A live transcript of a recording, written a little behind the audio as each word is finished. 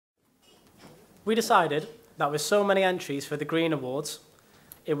We decided that with so many entries for the Green Awards,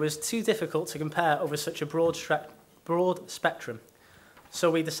 it was too difficult to compare over such a broad spectrum. So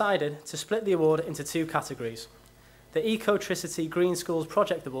we decided to split the award into two categories: the Ecotricity Green Schools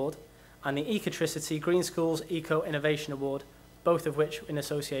Project Award and the Ecotricity Green Schools Eco Innovation Award, both of which in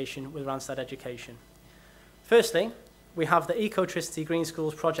association with Randstad Education. Firstly, we have the Ecotricity Green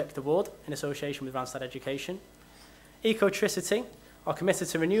Schools Project Award in association with Randstad Education. Ecotricity are committed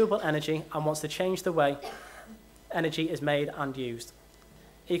to renewable energy and wants to change the way energy is made and used.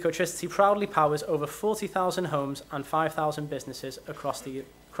 Ecotricity proudly powers over 40,000 homes and 5,000 businesses across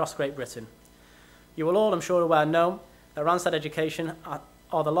Great Britain. You will all, I'm sure, know that Randstad Education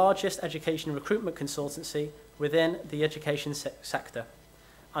are the largest education recruitment consultancy within the education sector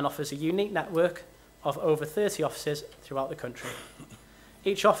and offers a unique network of over 30 offices throughout the country.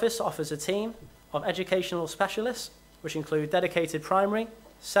 Each office offers a team of educational specialists, which include dedicated primary,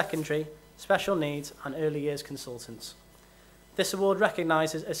 secondary, special needs and early years consultants. This award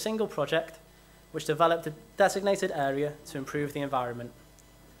recognises a single project which developed a designated area to improve the environment.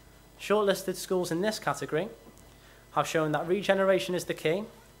 Shortlisted schools in this category have shown that regeneration is the key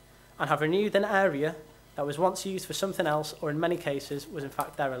and have renewed an area that was once used for something else or in many cases was in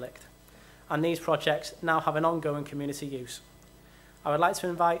fact derelict. And these projects now have an ongoing community use. I would like to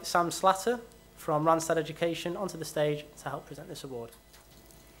invite Sam Slatter from Randstad Education onto the stage to help present this award.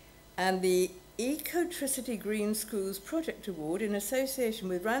 And the Ecotricity Green Schools Project Award in association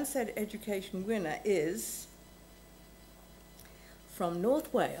with Randstad Education winner is from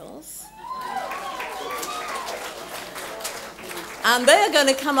North Wales. And they're going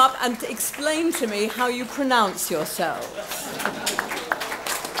to come up and explain to me how you pronounce yourselves.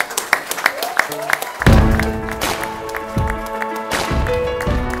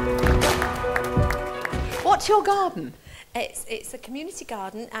 What's your garden? It's a community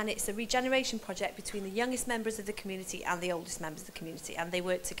garden, and it's a regeneration project between the youngest members of the community and the oldest members of the community, and they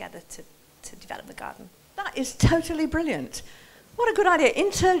work together to develop the garden. That is totally brilliant. What a good idea.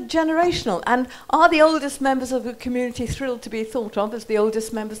 Intergenerational. And are the oldest members of the community thrilled to be thought of as the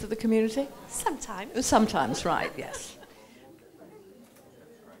oldest members of the community? Sometimes. Sometimes, right, yes.